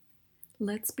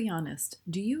Let's be honest.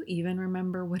 Do you even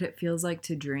remember what it feels like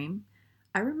to dream?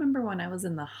 I remember when I was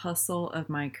in the hustle of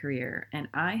my career and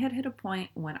I had hit a point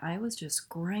when I was just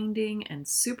grinding and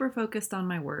super focused on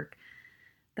my work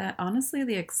that honestly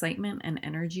the excitement and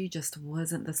energy just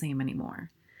wasn't the same anymore.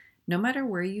 No matter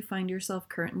where you find yourself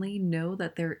currently, know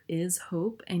that there is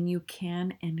hope and you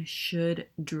can and should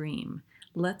dream.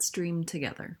 Let's dream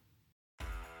together.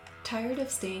 Tired of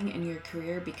staying in your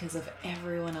career because of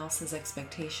everyone else's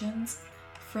expectations?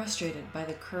 Frustrated by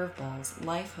the curveballs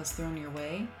life has thrown your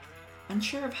way?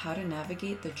 Unsure of how to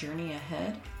navigate the journey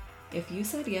ahead? If you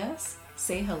said yes,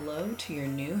 say hello to your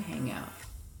new hangout.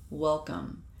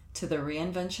 Welcome to the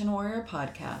Reinvention Warrior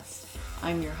podcast.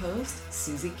 I'm your host,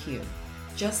 Susie Q.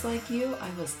 Just like you, I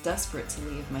was desperate to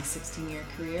leave my 16-year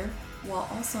career while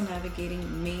also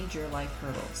navigating major life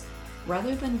hurdles.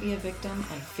 Rather than be a victim,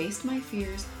 I faced my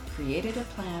fears, created a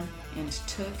plan, and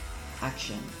took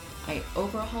action. I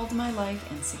overhauled my life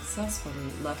and successfully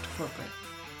left corporate.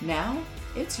 Now,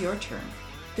 it's your turn.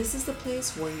 This is the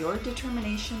place where your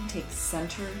determination takes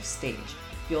center stage.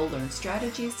 You'll learn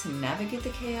strategies to navigate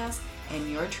the chaos,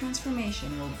 and your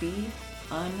transformation will be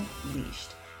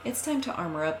unleashed. It's time to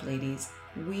armor up, ladies.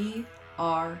 We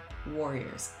are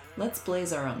warriors. Let's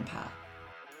blaze our own path.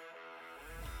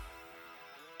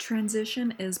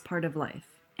 Transition is part of life,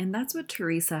 and that's what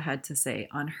Teresa had to say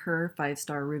on her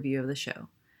 5-star review of the show.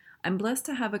 I'm blessed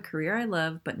to have a career I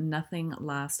love, but nothing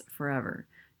lasts forever.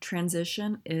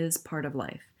 Transition is part of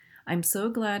life. I'm so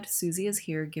glad Susie is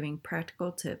here giving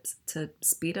practical tips to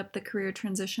speed up the career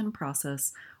transition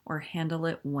process or handle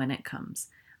it when it comes.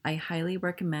 I highly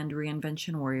recommend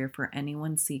Reinvention Warrior for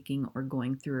anyone seeking or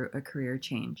going through a career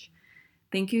change.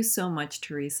 Thank you so much,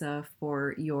 Teresa,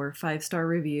 for your 5-star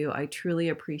review. I truly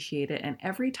appreciate it. And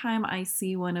every time I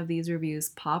see one of these reviews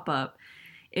pop up,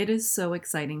 it is so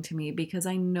exciting to me because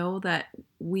I know that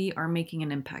we are making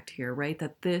an impact here, right?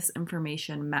 That this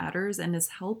information matters and is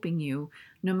helping you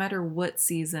no matter what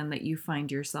season that you find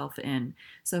yourself in.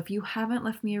 So if you haven't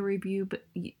left me a review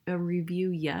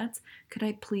yet, could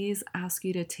I please ask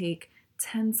you to take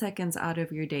 10 seconds out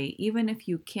of your day? Even if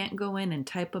you can't go in and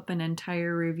type up an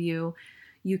entire review,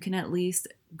 you can at least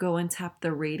go and tap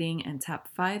the rating and tap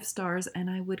 5 stars, and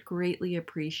I would greatly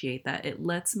appreciate that. It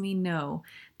lets me know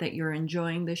that you're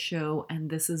enjoying the show and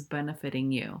this is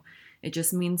benefiting you. It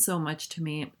just means so much to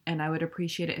me, and I would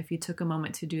appreciate it if you took a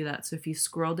moment to do that. So if you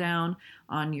scroll down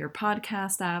on your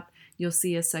podcast app, you'll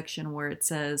see a section where it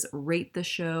says rate the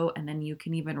show, and then you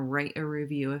can even write a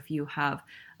review if you have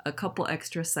a couple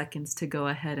extra seconds to go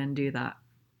ahead and do that.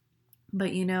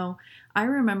 But I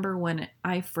remember when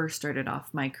I first started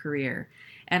off my career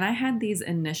and I had these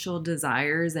initial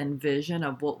desires and vision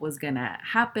of what was going to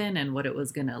happen and what it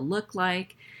was going to look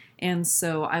like. And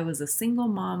so I was a single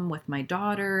mom with my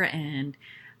daughter and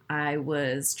I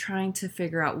was trying to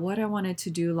figure out what I wanted to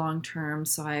do long term.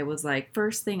 So I was like,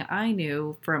 first thing I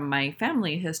knew from my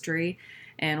family history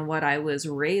and what I was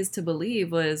raised to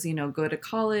believe was, go to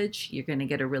college, you're going to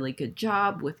get a really good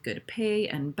job with good pay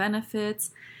and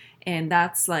benefits. And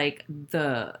that's like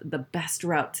the best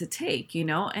route to take,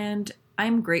 and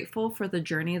I'm grateful for the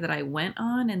journey that I went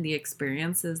on and the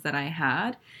experiences that I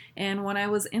had. And when I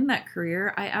was in that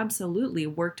career, I absolutely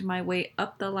worked my way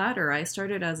up the ladder. I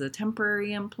started as a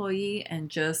temporary employee and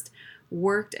just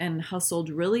worked and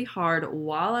hustled really hard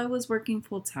while I was working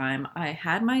full time. I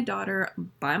had my daughter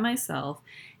by myself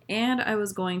and I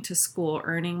was going to school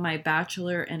earning my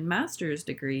bachelor and master's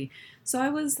degree. So I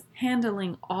was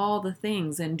handling all the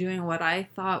things and doing what I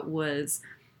thought was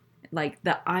like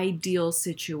the ideal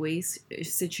situation.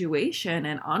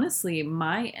 And honestly,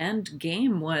 my end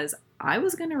game was I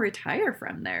was going to retire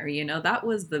from there. That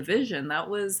was the vision. That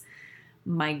was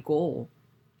my goal.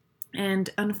 And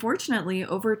unfortunately,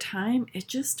 over time, it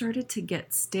just started to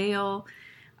get stale.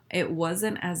 It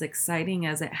wasn't as exciting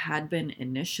as it had been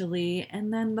initially.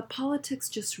 And then the politics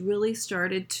just really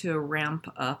started to ramp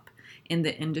up in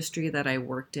the industry that I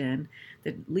worked in.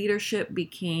 The leadership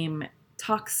became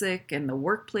toxic and the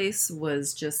workplace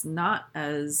was just not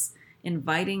as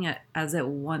inviting as it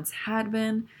once had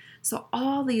been. So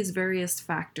all these various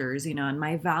factors, and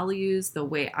my values, the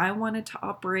way I wanted to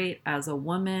operate as a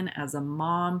woman, as a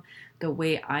mom, the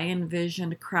way I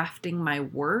envisioned crafting my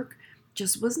work,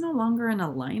 just was no longer in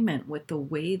alignment with the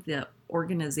way the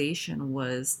organization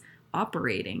was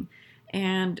operating.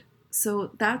 And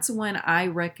so that's when I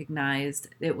recognized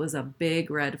it was a big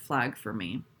red flag for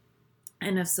me.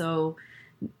 And if so,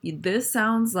 this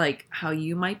sounds like how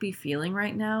you might be feeling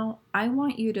right now. I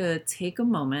want you to take a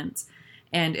moment,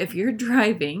 and if you're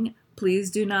driving,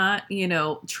 Please do not,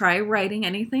 try writing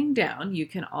anything down. You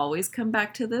can always come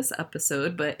back to this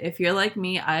episode. But if you're like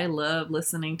me, I love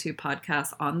listening to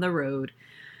podcasts on the road.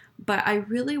 But I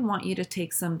really want you to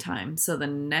take some time. So the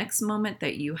next moment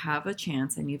that you have a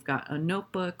chance and you've got a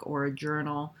notebook or a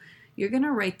journal, you're going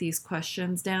to write these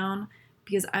questions down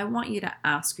because I want you to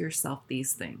ask yourself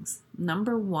these things.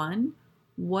 Number one,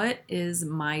 what is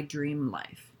my dream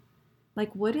life?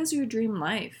 Like, what is your dream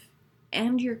life?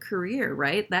 And your career,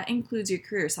 right? That includes your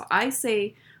career. So I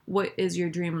say, what is your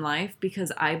dream life?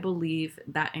 Because I believe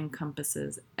that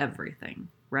encompasses everything,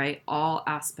 right? All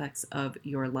aspects of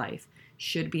your life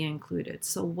should be included.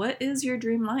 So what is your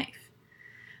dream life?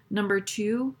 Number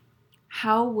two,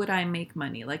 how would I make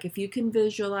money? Like, if you can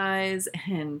visualize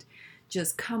and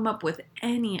just come up with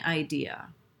any idea,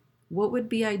 what would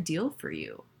be ideal for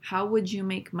you? How would you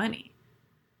make money?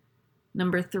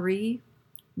 Number three,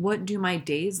 what do my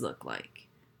days look like?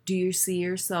 Do you see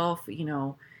yourself,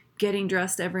 getting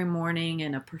dressed every morning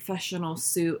in a professional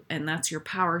suit, and that's your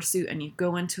power suit, and you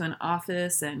go into an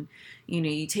office and,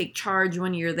 you take charge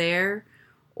when you're there?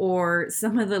 Or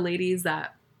some of the ladies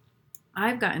that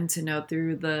I've gotten to know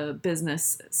through the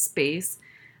business space,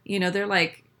 they're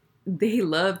like, they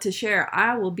love to share.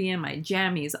 I will be in my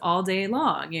jammies all day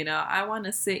long. I want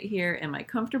to sit here in my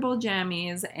comfortable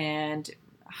jammies and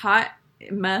hot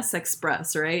mess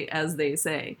express, right? As they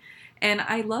say. And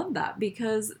I love that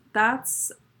because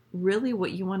that's really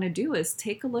what you want to do, is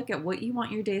take a look at what you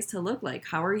want your days to look like.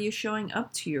 How are you showing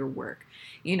up to your work?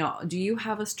 Do you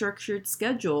have a structured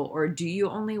schedule, or do you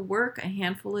only work a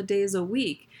handful of days a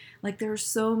week? Like, there are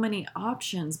so many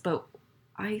options, but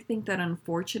I think that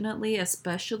unfortunately,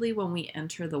 especially when we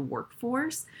enter the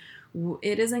workforce,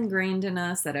 it is ingrained in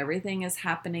us that everything is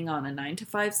happening on a 9 to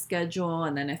 5 schedule.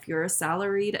 And then if you're a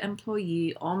salaried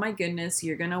employee, oh my goodness,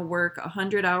 you're going to work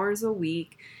 100 hours a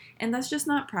week. And that's just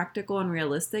not practical and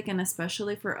realistic. And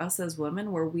especially for us as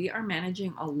women, where we are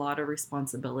managing a lot of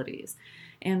responsibilities.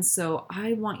 And so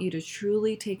I want you to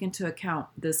truly take into account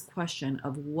this question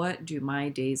of, what do my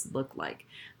days look like?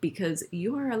 Because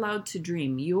you are allowed to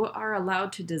dream. You are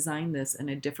allowed to design this in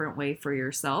a different way for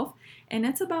yourself. And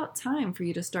it's about time for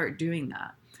you to start doing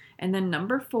that. And then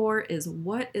number 4 is,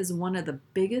 what is one of the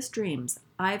biggest dreams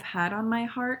I've had on my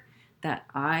heart that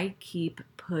I keep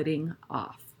putting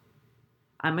off?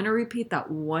 I'm going to repeat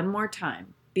that one more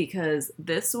time, because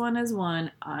this one is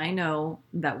one I know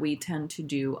that we tend to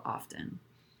do often.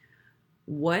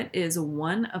 What is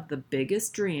one of the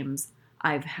biggest dreams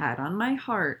I've had on my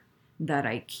heart that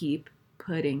I keep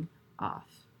putting off?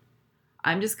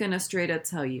 I'm just going to straight up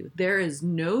tell you, there is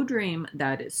no dream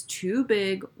that is too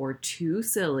big or too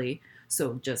silly,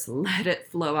 so just let it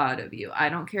flow out of you. I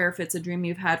don't care if it's a dream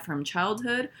you've had from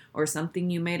childhood or something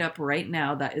you made up right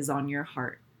now that is on your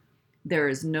heart. There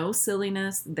is no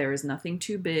silliness. There is nothing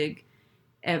too big.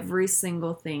 Every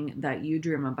single thing that you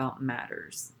dream about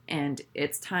matters. And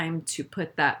it's time to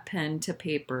put that pen to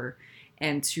paper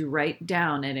and to write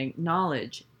down and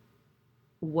acknowledge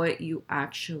what you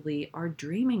actually are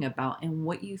dreaming about and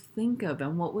what you think of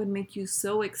and what would make you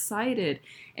so excited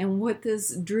and what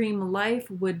this dream life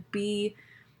would be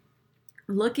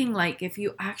looking like if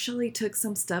you actually took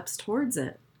some steps towards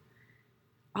it.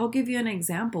 I'll give you an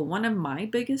example. One of my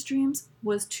biggest dreams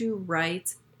was to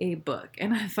write a book.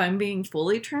 And if I'm being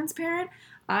fully transparent,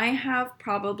 I have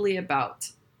probably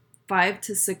about 5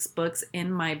 to 6 books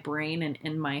in my brain and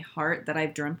in my heart that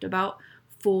I've dreamt about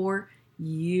for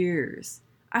years.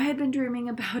 I had been dreaming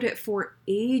about it for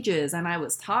ages, and I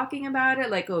was talking about it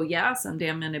like, oh yeah, someday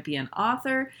I'm going to be an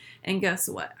author. And guess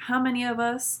what? How many of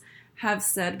us have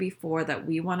said before that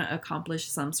we want to accomplish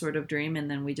some sort of dream and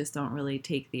then we just don't really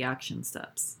take the action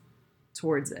steps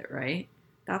towards it, right?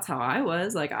 That's how I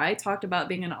was. Like, I talked about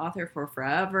being an author for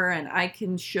forever, and I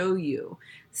can show you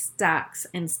stacks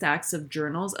and stacks of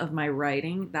journals of my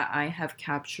writing that I have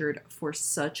captured for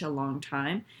such a long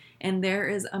time. And there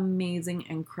is amazing,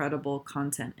 incredible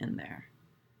content in there.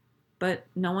 But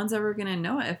no one's ever going to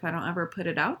know it if I don't ever put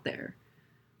it out there.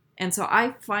 And so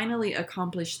I finally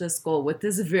accomplished this goal with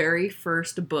this very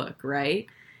first book, right?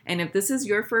 And if this is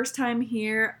your first time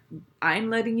here,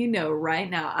 I'm letting you know right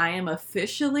now, I am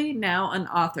officially now an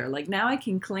author. Like, now I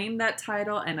can claim that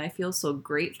title, and I feel so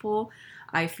grateful.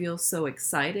 I feel so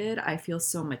excited. I feel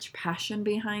so much passion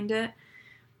behind it.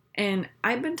 And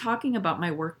I've been talking about my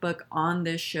workbook on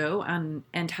this show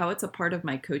and how it's a part of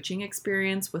my coaching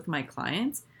experience with my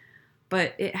clients,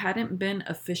 but it hadn't been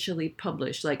officially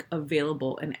published, like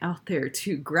available and out there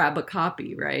to grab a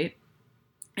copy, right?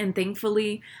 And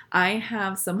thankfully, I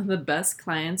have some of the best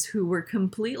clients who were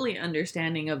completely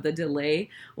understanding of the delay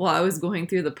while I was going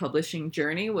through the publishing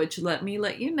journey, which let me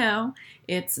let you know,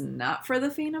 it's not for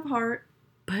the faint of heart,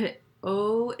 but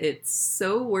oh, it's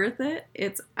so worth it.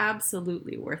 It's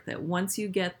absolutely worth it. Once you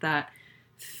get that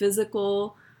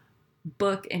physical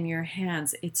book in your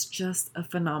hands, it's just a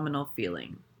phenomenal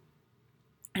feeling.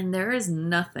 And there is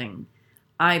nothing,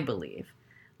 I believe,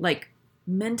 like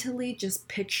mentally just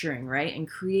picturing, right? And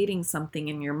creating something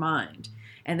in your mind.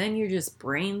 And then you're just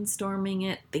brainstorming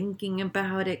it, thinking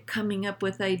about it, coming up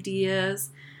with ideas.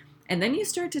 And then you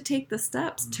start to take the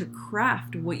steps to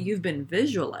craft what you've been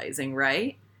visualizing,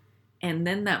 right? And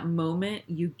then that moment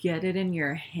you get it in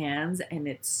your hands and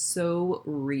it's so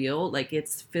real, like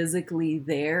it's physically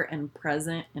there and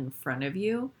present in front of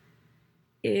you.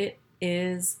 It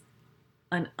is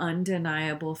an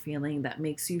undeniable feeling that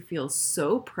makes you feel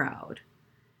so proud,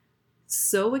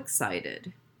 so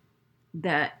excited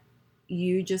that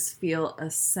you just feel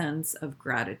a sense of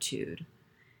gratitude.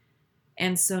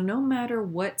 And so, no matter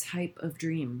what type of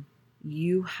dream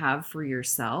you have for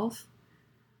yourself,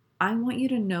 I want you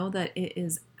to know that it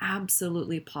is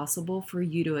absolutely possible for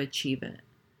you to achieve it.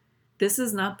 This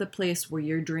is not the place where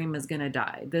your dream is going to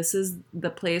die. This is the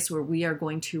place where we are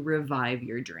going to revive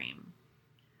your dream.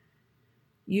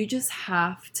 You just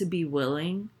have to be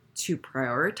willing to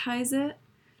prioritize it,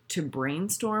 to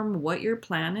brainstorm what your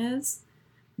plan is.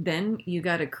 Then you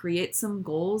got to create some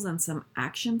goals and some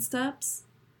action steps.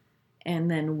 And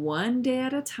then one day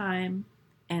at a time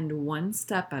and one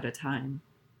step at a time,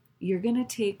 you're going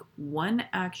to take one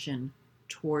action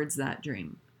towards that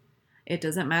dream. It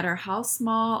doesn't matter how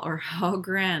small or how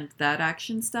grand that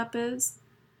action step is,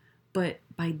 but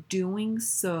by doing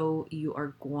so, you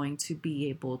are going to be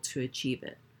able to achieve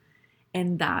it.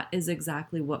 And that is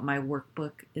exactly what my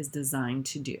workbook is designed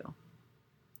to do.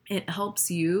 It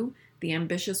helps you, the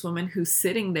ambitious woman who's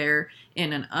sitting there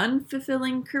in an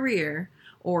unfulfilling career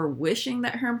or wishing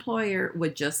that her employer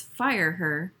would just fire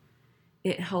her.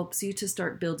 It helps you to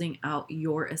start building out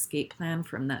your escape plan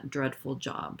from that dreadful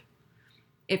job.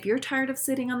 If you're tired of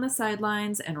sitting on the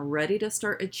sidelines and ready to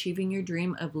start achieving your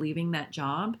dream of leaving that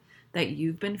job that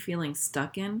you've been feeling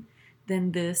stuck in,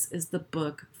 then this is the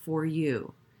book for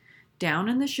you. Down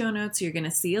in the show notes, you're going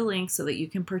to see a link so that you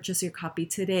can purchase your copy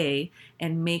today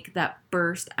and make that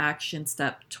first action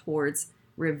step towards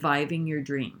reviving your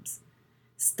dreams.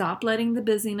 Stop letting the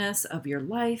busyness of your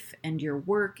life and your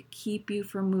work keep you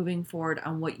from moving forward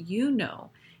on what you know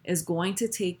is going to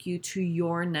take you to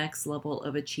your next level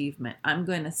of achievement. I'm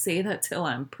going to say that till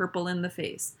I'm purple in the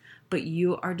face, but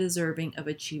you are deserving of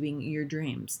achieving your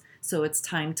dreams. So it's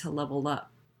time to level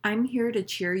up. I'm here to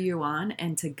cheer you on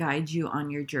and to guide you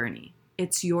on your journey.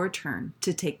 It's your turn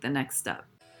to take the next step.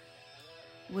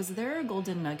 Was there a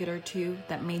golden nugget or two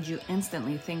that made you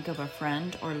instantly think of a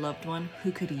friend or loved one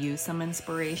who could use some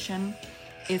inspiration?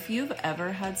 If you've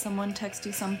ever had someone text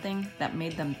you something that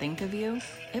made them think of you,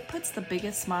 it puts the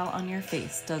biggest smile on your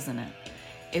face, doesn't it?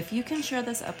 If you can share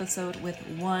this episode with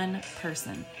one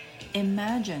person,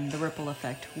 imagine the ripple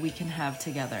effect we can have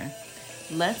together.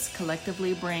 Let's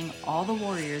collectively bring all the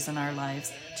warriors in our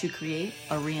lives to create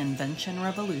a reinvention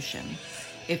revolution.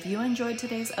 If you enjoyed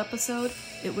today's episode,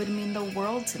 it would mean the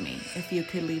world to me if you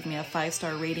could leave me a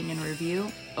 5-star rating and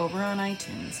review over on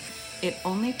iTunes. It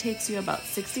only takes you about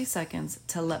 60 seconds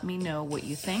to let me know what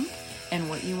you think and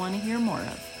what you want to hear more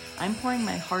of. I'm pouring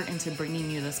my heart into bringing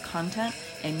you this content,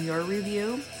 and your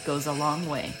review goes a long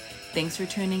way. Thanks for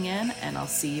tuning in, and I'll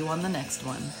see you on the next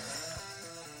one.